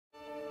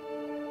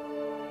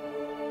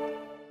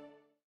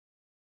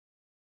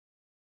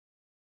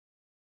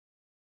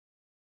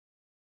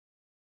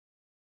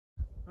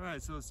All right,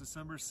 so it's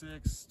December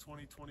 6,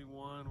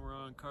 2021. We're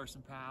on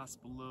Carson Pass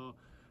below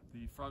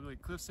the Frog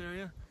Lake Cliffs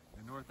area,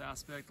 the north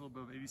aspect, a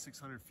little above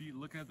 8,600 feet,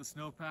 looking at the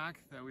snowpack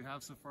that we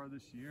have so far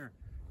this year.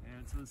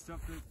 And so the stuff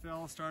that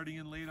fell starting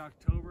in late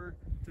October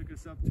took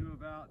us up to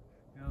about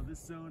this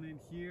zone in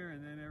here,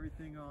 and then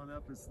everything on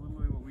up is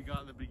literally what we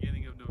got in the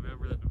beginning of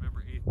November, that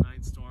November 8th,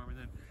 9th storm. And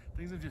then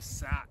things have just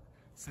sat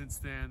since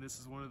then. This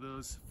is one of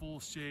those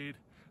full shade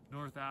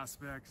north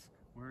aspects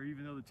where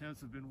even though the temps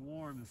have been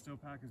warm, the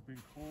snowpack has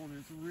been cold and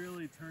it's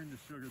really turned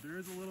to sugar. There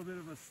is a little bit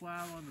of a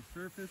slab on the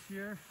surface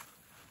here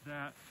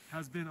that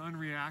has been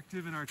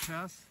unreactive in our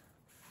tests,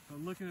 but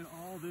looking at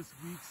all this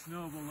weak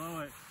snow below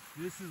it,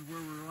 this is where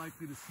we're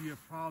likely to see a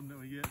problem, that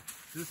we get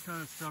this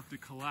kind of stuff to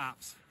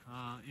collapse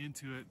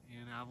into it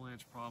and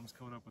avalanche problems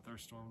coming up with our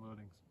storm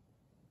loadings.